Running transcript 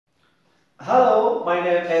Hello, my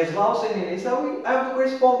name is Lahoucine in Elaissaoui. I am the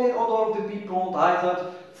corresponding author of the paper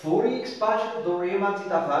entitled Fourier expansion of the Riemann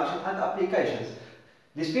zeta function and applications.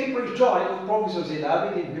 This paper is joined with Professor Zine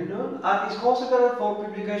Abidine Guennoun and is considered for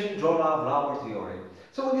publication in Journal of Number Theory.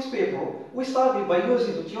 So in this paper, we started by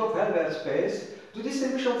using the theorem of Hilbert space the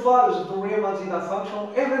distribution values of the Riemann zeta function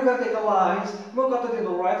on every vertical lines located in the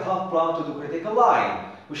right half plane to the critical line.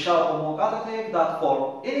 We shall among other things that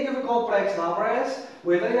for any given complex number s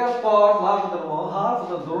with a real part larger than 1/2,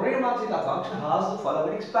 then the Riemann zeta function has the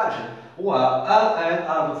following expansion, where L and N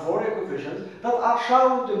are the Fourier coefficients that are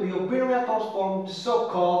shown to be a binomial transform to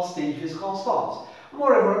so-called stageless constants.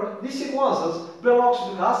 Moreover, these sequences belong to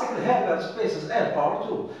the classical Hilbert spaces L power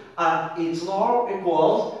 2, and its norm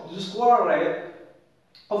equals the square root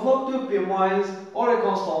of log 2p minus or a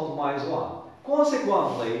constant minus 1.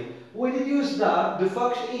 Consequently, we deduce that the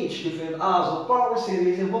function h defined as a power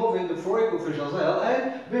series involving the Fourier coefficients L and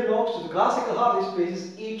belongs to the classical Hardy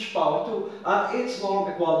spaces h power 2 and its norm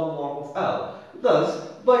equal to the norm of L. Thus,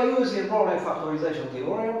 by using Fourier factorization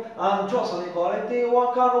theorem and Johnson inequality,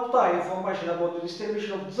 one can obtain information about the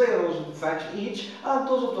distribution of zeros of the function h and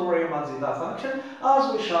those of the Riemann zeta function, as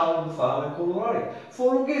we shall in the following corollary.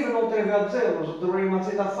 For a given non-trivial zeros of the Riemann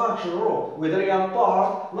zeta function rho with a real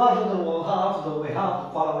part larger than 1/2, then we have the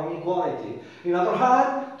following inequality. In other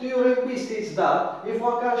hand, theorem B states that if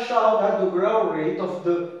one can show that the growth rate of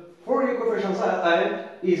the Fourier coefficients L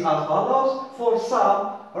is as follows: for some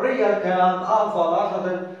real can alpha larger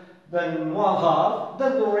than 1/2,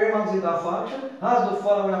 then the Riemann zeta function has the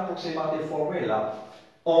following approximative formula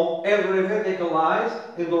on every vertical line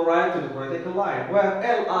in the right to the critical line, where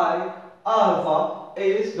Li alpha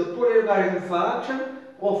is the Fourier logarithm function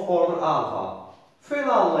of order alpha.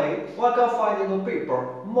 Finally, one can find in the paper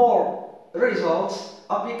more results,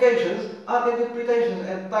 applications, and interpretations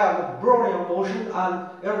in terms of Brownian motion and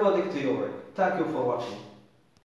ergodic theory. Thank you for watching.